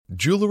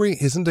Jewelry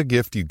isn't a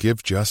gift you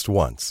give just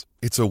once.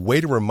 It's a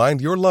way to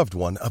remind your loved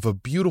one of a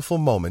beautiful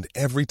moment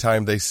every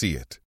time they see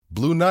it.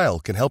 Blue Nile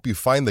can help you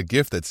find the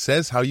gift that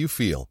says how you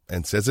feel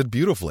and says it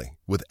beautifully,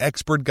 with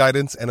expert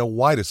guidance and a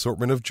wide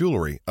assortment of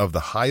jewelry of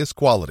the highest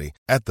quality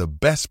at the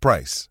best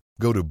price.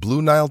 Go to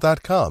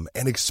BlueNile.com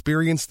and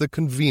experience the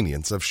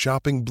convenience of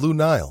shopping Blue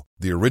Nile,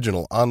 the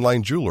original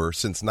online jeweler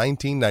since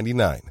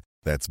 1999.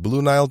 That's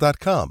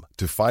BlueNile.com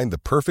to find the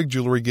perfect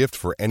jewelry gift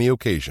for any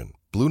occasion.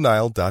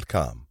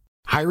 BlueNile.com.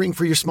 Hiring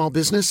for your small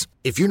business?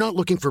 If you're not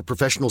looking for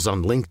professionals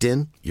on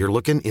LinkedIn, you're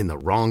looking in the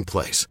wrong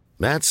place.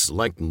 That's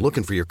like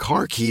looking for your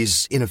car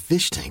keys in a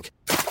fish tank.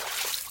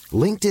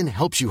 LinkedIn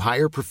helps you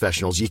hire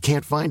professionals you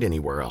can't find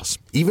anywhere else,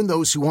 even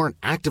those who aren't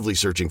actively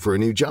searching for a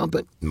new job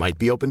but might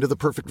be open to the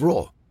perfect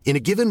role. In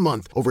a given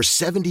month, over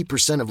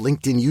 70% of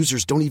LinkedIn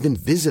users don't even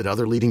visit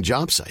other leading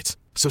job sites.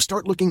 So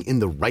start looking in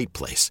the right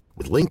place.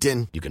 With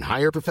LinkedIn, you can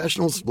hire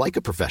professionals like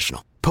a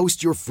professional.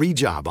 Post your free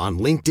job on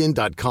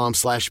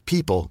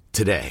linkedin.com/people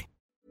today.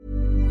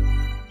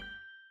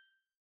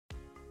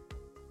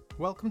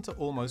 Welcome to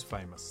Almost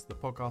Famous, the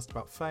podcast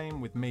about fame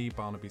with me,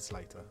 Barnaby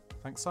Slater.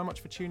 Thanks so much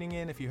for tuning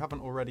in. If you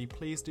haven't already,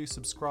 please do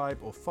subscribe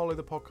or follow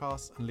the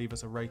podcast and leave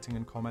us a rating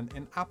and comment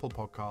in Apple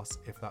Podcasts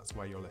if that's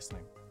where you're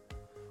listening.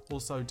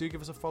 Also, do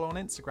give us a follow on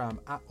Instagram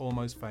at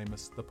Almost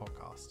Famous, the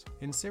podcast.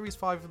 In Series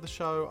 5 of the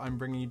show, I'm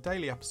bringing you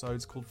daily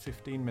episodes called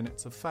 15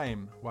 Minutes of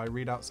Fame, where I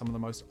read out some of the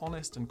most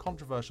honest and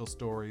controversial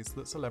stories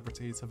that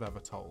celebrities have ever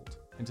told.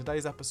 In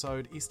today's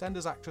episode,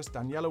 EastEnders actress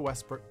Daniela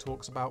Westbrook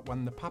talks about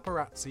when the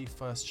paparazzi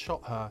first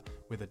shot her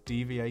with a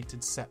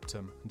deviated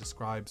septum and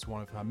describes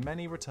one of her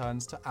many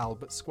returns to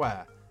Albert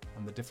Square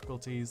and the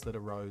difficulties that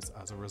arose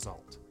as a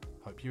result.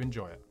 Hope you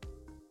enjoy it.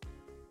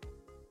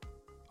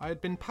 I had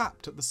been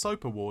papped at the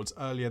Soap Awards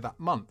earlier that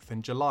month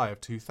in July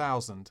of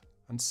 2000,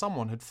 and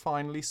someone had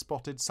finally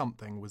spotted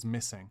something was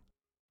missing.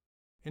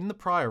 In the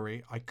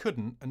Priory, I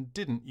couldn't and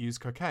didn't use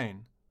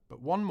cocaine,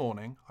 but one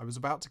morning I was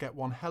about to get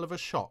one hell of a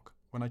shock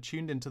when I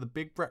tuned into The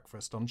Big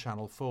Breakfast on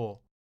Channel 4.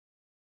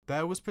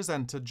 There was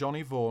presenter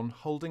Johnny Vaughan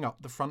holding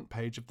up the front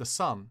page of The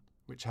Sun,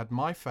 which had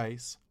my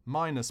face,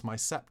 minus my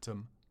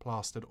septum,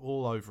 plastered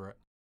all over it.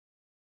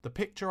 The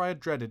picture I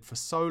had dreaded for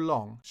so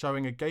long,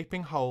 showing a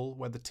gaping hole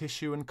where the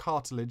tissue and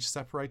cartilage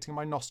separating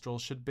my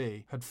nostrils should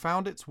be, had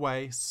found its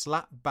way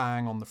slap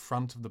bang on the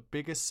front of the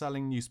biggest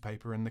selling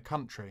newspaper in the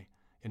country,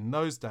 in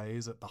those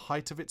days at the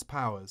height of its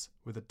powers,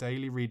 with a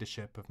daily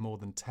readership of more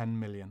than 10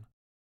 million.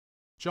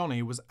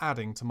 Johnny was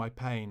adding to my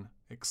pain,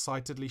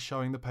 excitedly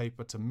showing the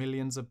paper to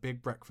millions of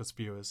Big Breakfast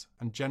viewers,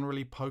 and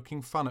generally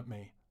poking fun at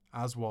me,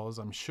 as was,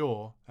 I'm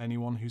sure,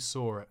 anyone who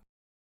saw it.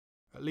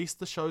 At least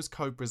the show's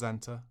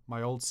co-presenter,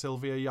 my old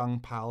Sylvia Young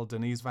pal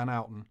Denise Van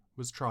Outen,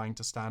 was trying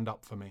to stand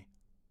up for me.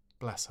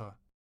 Bless her.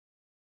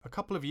 A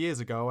couple of years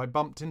ago I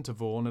bumped into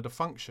Vaughan at a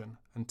function,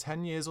 and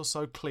 10 years or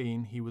so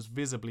clean he was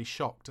visibly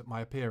shocked at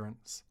my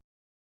appearance.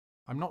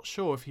 I'm not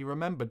sure if he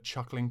remembered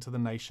chuckling to the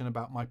nation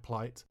about my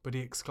plight, but he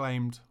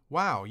exclaimed,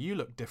 "Wow, you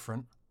look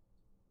different."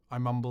 I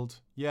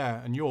mumbled,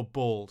 "Yeah, and you're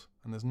bald,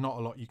 and there's not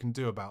a lot you can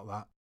do about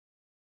that."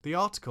 The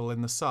article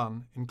in The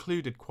Sun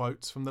included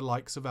quotes from the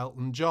likes of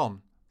Elton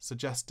John,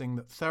 suggesting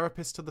that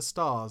therapist to the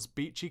stars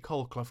Beachy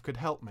Colclough could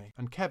help me,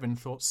 and Kevin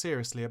thought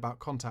seriously about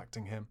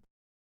contacting him.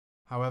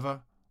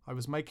 However, I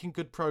was making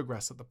good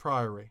progress at the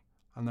Priory,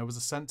 and there was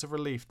a sense of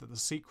relief that the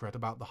secret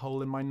about the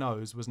hole in my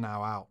nose was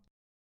now out.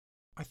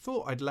 I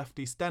thought I'd left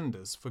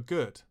EastEnders for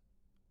good,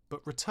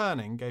 but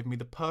returning gave me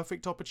the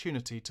perfect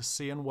opportunity to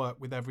see and work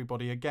with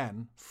everybody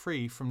again,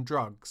 free from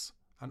drugs,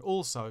 and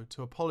also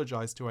to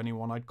apologise to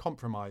anyone I'd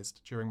compromised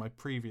during my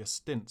previous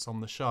stints on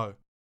the show,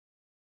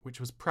 which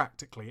was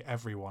practically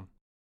everyone.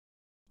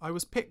 I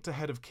was picked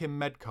ahead of Kim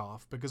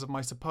Metcalfe because of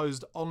my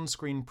supposed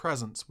on-screen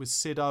presence with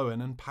Sid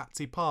Owen and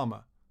Patsy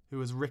Palmer,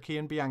 who as Ricky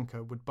and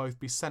Bianca would both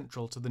be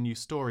central to the new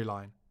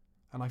storyline,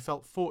 and I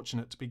felt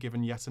fortunate to be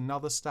given yet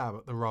another stab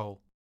at the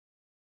role.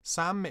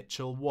 Sam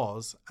Mitchell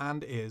was,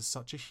 and is,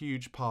 such a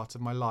huge part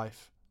of my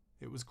life.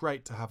 It was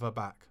great to have her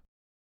back.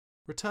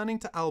 Returning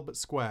to Albert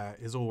Square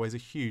is always a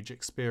huge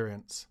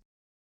experience.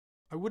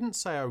 I wouldn't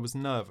say I was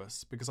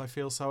nervous, because I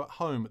feel so at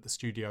home at the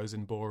studios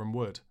in Boreham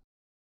Wood.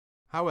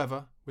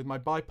 However, with my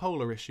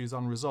bipolar issues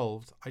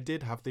unresolved, I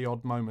did have the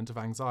odd moment of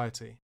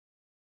anxiety.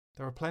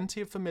 There are plenty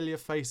of familiar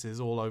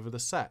faces all over the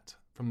set,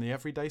 from the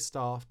everyday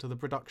staff to the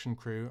production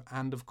crew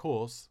and, of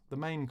course, the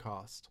main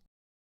cast.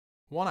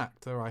 One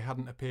actor I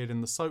hadn't appeared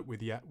in the soap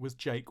with yet was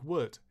Jake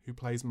Wood, who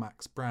plays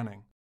Max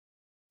Branning.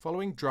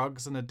 Following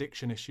drugs and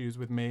addiction issues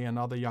with me and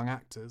other young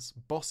actors,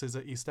 bosses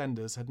at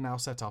EastEnders had now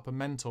set up a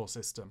mentor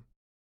system.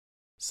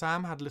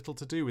 Sam had little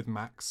to do with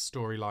Max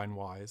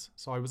storyline-wise,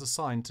 so I was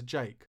assigned to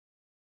Jake.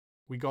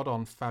 We got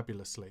on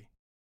fabulously.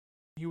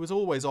 He was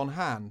always on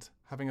hand,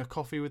 having a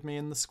coffee with me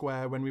in the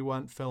square when we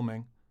weren't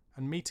filming,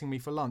 and meeting me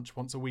for lunch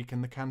once a week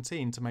in the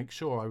canteen to make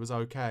sure I was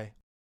okay.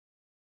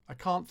 I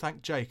can't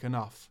thank Jake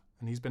enough,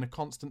 and he's been a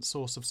constant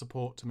source of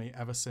support to me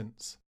ever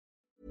since.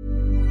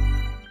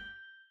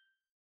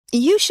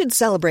 You should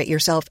celebrate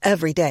yourself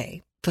every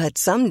day, but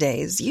some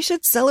days you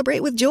should celebrate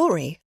with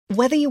jewelry.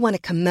 Whether you want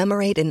to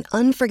commemorate an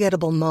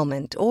unforgettable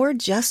moment or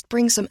just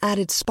bring some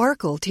added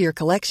sparkle to your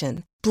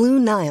collection, Blue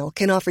Nile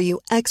can offer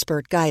you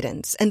expert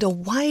guidance and a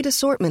wide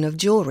assortment of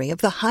jewelry of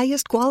the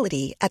highest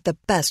quality at the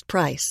best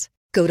price.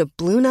 Go to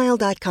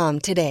BlueNile.com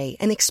today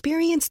and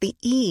experience the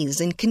ease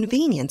and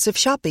convenience of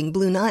shopping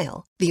Blue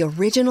Nile, the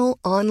original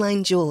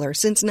online jeweler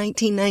since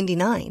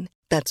 1999.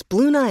 That's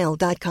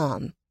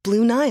BlueNile.com.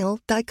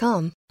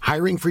 BlueNile.com.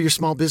 Hiring for your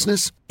small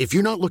business? If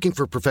you're not looking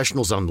for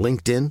professionals on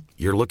LinkedIn,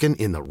 you're looking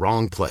in the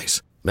wrong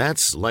place.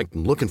 That's like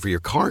looking for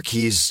your car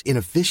keys in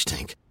a fish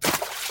tank.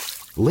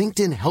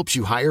 LinkedIn helps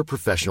you hire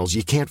professionals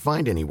you can't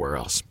find anywhere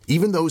else,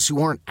 even those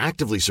who aren't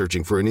actively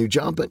searching for a new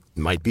job but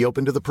might be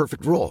open to the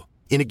perfect role.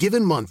 In a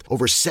given month,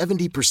 over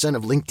 70%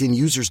 of LinkedIn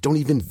users don't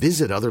even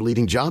visit other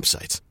leading job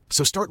sites.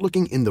 So start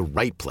looking in the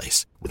right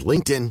place. With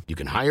LinkedIn, you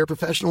can hire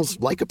professionals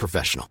like a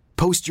professional.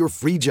 Post your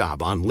free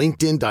job on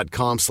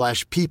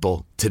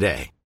linkedin.com/people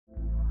today.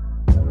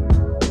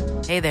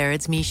 Hey there,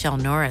 it's Michelle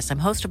Norris. I'm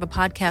host of a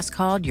podcast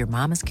called Your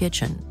Mama's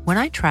Kitchen. When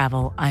I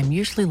travel, I'm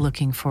usually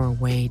looking for a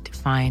way to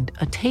find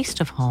a taste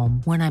of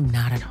home when I'm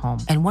not at home.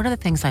 And one of the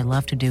things I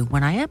love to do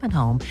when I am at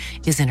home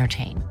is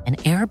entertain. And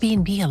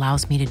Airbnb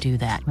allows me to do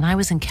that. When I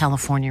was in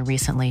California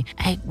recently,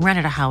 I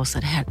rented a house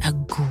that had a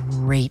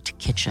great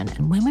kitchen.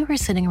 And when we were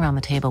sitting around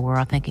the table, we were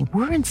all thinking,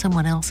 we're in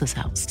someone else's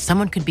house.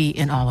 Someone could be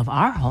in all of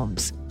our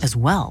homes as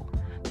well.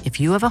 If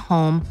you have a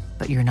home,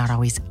 but you're not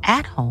always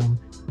at home,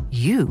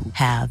 you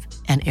have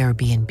an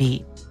Airbnb.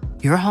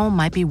 Your home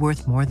might be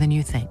worth more than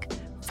you think.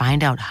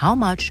 Find out how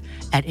much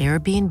at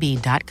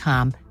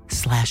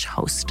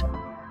airbnb.com/host.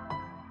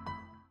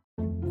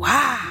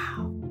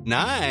 Wow.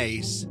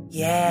 Nice.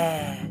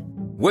 Yeah.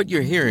 What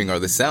you're hearing are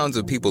the sounds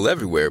of people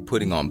everywhere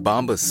putting on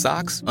Bombas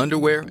socks,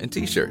 underwear, and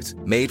T-shirts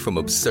made from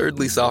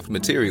absurdly soft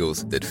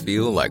materials that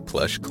feel like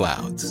plush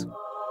clouds.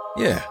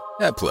 Yeah,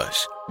 that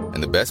plush.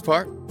 And the best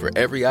part? For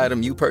every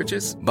item you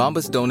purchase,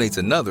 Bombas donates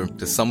another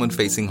to someone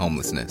facing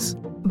homelessness.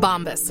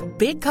 Bombas.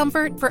 Big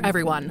comfort for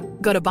everyone.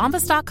 Go to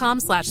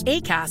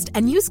bombas.com/ACAST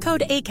and use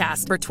code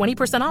ACAST for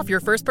 20% off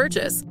your first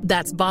purchase.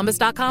 That's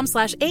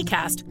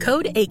bombas.com/ACAST.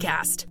 Code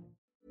ACAST.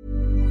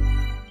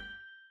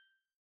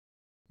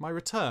 My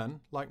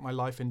return, like my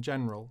life in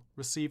general,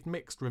 received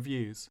mixed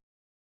reviews.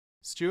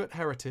 Stuart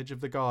Heritage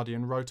of The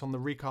Guardian wrote on the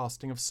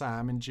recasting of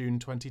Sam in June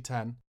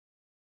 2010.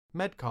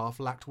 Metcalf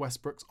lacked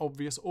Westbrook's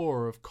obvious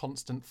aura of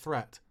constant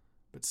threat,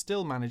 but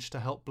still managed to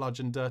help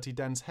bludgeon Dirty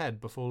Den's head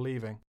before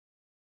leaving.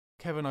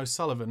 Kevin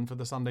O'Sullivan for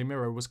the Sunday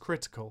Mirror was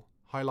critical,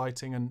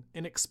 highlighting an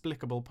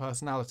inexplicable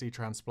personality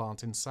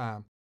transplant in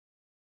Sam.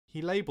 He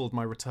labelled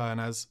my return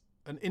as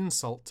an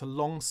insult to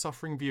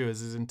long-suffering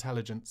viewers'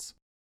 intelligence.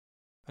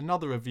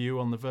 Another review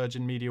on the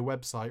Virgin Media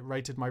website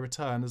rated my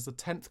return as the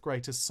 10th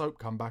greatest soap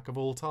comeback of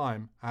all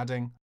time,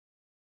 adding,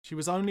 "She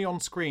was only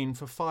on screen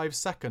for 5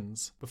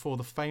 seconds before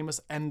the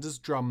famous Ender's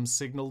drum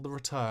signalled the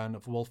return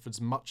of Walford's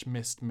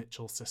much-missed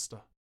Mitchell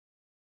sister."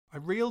 I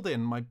reeled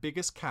in my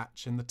biggest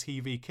catch in the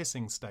TV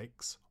kissing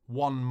stakes,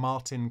 one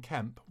Martin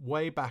Kemp,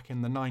 way back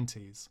in the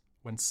 90s,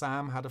 when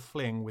Sam had a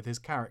fling with his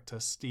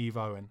character Steve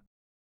Owen.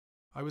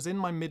 I was in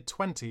my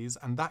mid-20s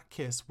and that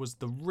kiss was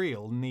the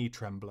real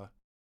knee-trembler.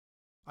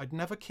 I'd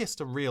never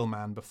kissed a real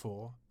man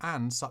before,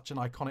 and such an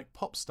iconic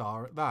pop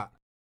star at that.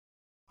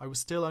 I was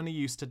still only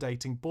used to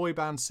dating boy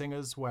band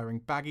singers wearing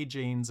baggy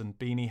jeans and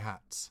beanie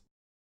hats.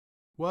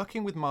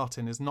 Working with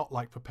Martin is not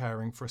like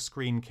preparing for a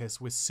screen kiss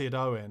with Sid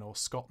Owen or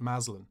Scott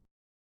Maslin.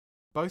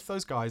 Both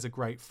those guys are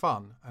great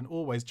fun and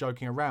always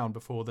joking around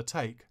before the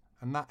take,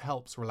 and that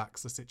helps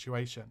relax the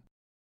situation.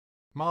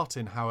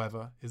 Martin,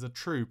 however, is a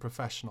true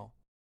professional.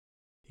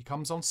 He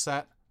comes on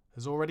set,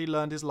 has already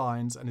learned his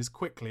lines and is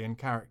quickly in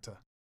character.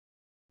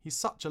 He's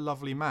such a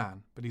lovely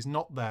man, but he's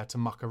not there to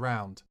muck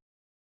around.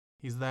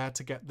 He's there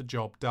to get the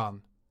job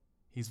done.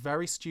 He's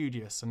very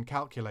studious and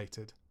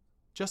calculated,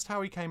 just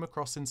how he came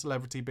across in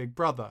Celebrity Big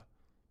Brother,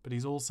 but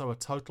he's also a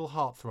total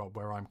heartthrob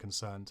where I'm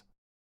concerned.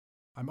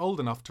 I'm old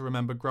enough to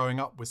remember growing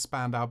up with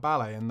Spandau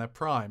Ballet in their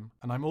prime,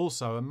 and I'm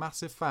also a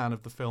massive fan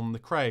of the film The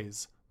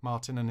Krays,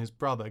 Martin and his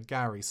brother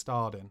Gary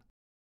starred in.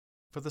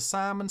 For the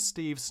Sam and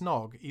Steve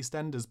snog,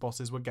 EastEnders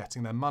bosses were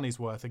getting their money's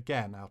worth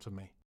again out of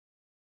me.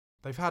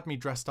 They've had me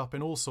dressed up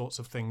in all sorts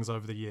of things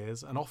over the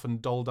years and often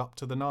dolled up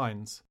to the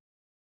nines.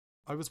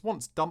 I was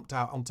once dumped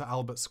out onto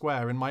Albert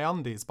Square in my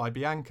undies by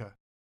Bianca.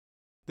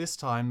 This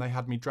time they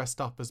had me dressed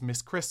up as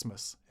Miss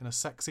Christmas in a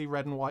sexy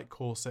red and white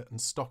corset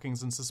and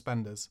stockings and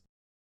suspenders.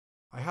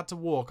 I had to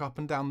walk up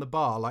and down the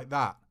bar like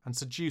that and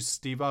seduce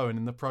Steve Owen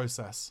in the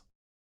process.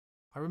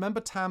 I remember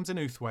Tamsin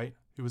Outhwaite,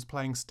 who was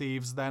playing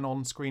Steve's then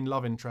on-screen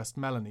love interest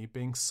Melanie,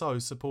 being so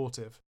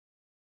supportive.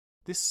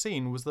 This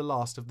scene was the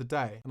last of the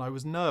day, and I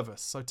was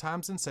nervous, so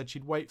Tamsin said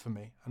she'd wait for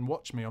me and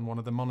watch me on one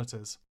of the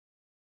monitors.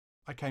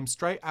 I came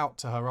straight out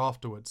to her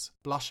afterwards,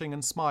 blushing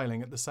and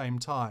smiling at the same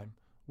time,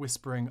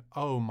 whispering,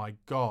 "Oh my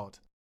God."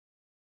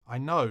 "I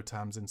know,"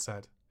 Tamsin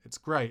said. "It's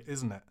great,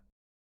 isn't it?"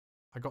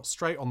 I got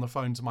straight on the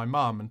phone to my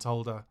mum and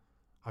told her,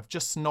 "I've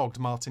just snogged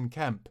Martin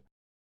Kemp."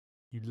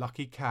 "You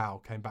lucky cow,"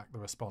 came back the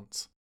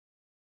response.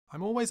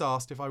 I'm always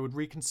asked if I would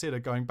reconsider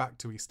going back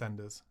to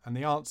EastEnders, and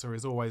the answer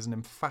is always an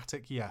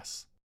emphatic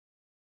yes.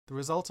 The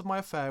result of my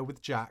affair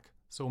with Jack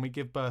saw me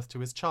give birth to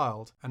his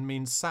child, and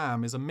means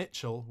Sam is a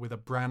Mitchell with a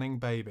Branning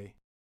baby.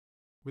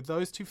 With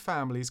those two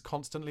families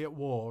constantly at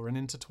war and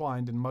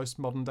intertwined in most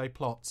modern-day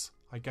plots,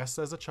 I guess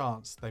there's a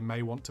chance they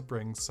may want to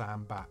bring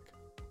Sam back.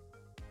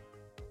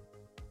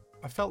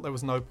 I felt there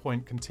was no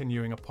point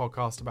continuing a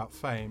podcast about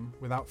Fame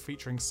without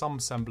featuring some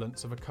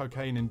semblance of a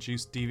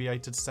cocaine-induced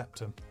deviated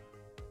septum.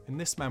 In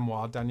this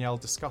memoir, Danielle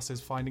discusses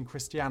finding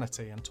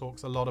Christianity and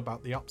talks a lot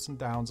about the ups and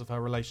downs of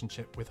her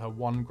relationship with her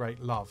one great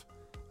love,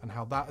 and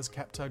how that has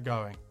kept her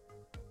going.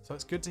 So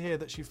it's good to hear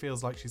that she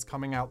feels like she's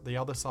coming out the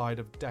other side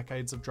of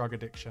decades of drug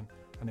addiction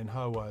and, in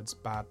her words,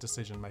 bad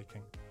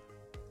decision-making.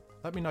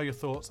 Let me know your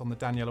thoughts on the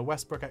Daniela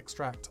Westbrook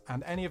extract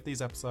and any of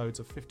these episodes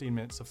of 15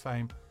 Minutes of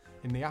Fame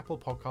in the Apple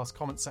Podcast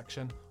comments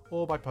section,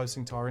 or by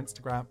posting to our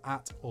Instagram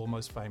at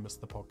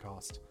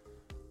AlmostFamousThePodcast.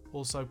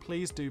 Also,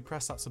 please do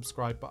press that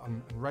subscribe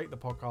button and rate the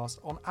podcast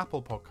on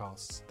Apple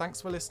Podcasts. Thanks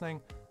for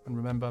listening, and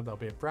remember, there'll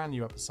be a brand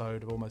new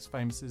episode of Almost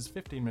Famous's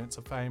 15 Minutes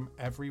of Fame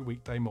every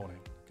weekday morning.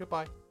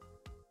 Goodbye.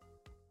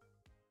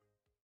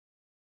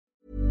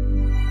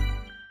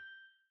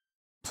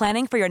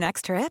 Planning for your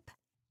next trip?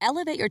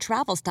 Elevate your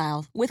travel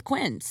style with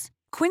Quince.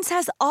 Quince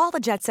has all the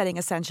jet-setting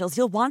essentials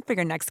you'll want for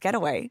your next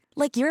getaway,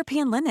 like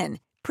European linen,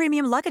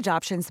 premium luggage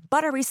options,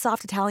 buttery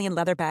soft Italian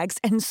leather bags,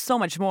 and so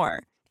much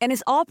more. And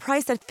is all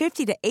priced at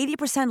 50 to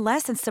 80%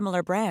 less than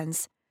similar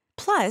brands.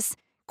 Plus,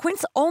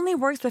 Quince only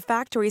works with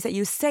factories that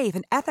use safe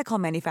and ethical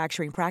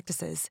manufacturing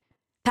practices.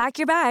 Pack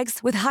your bags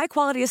with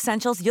high-quality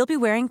essentials you'll be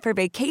wearing for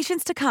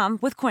vacations to come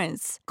with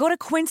Quince. Go to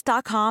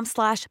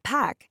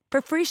quince.com/pack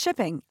for free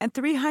shipping and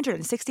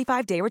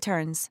 365-day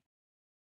returns.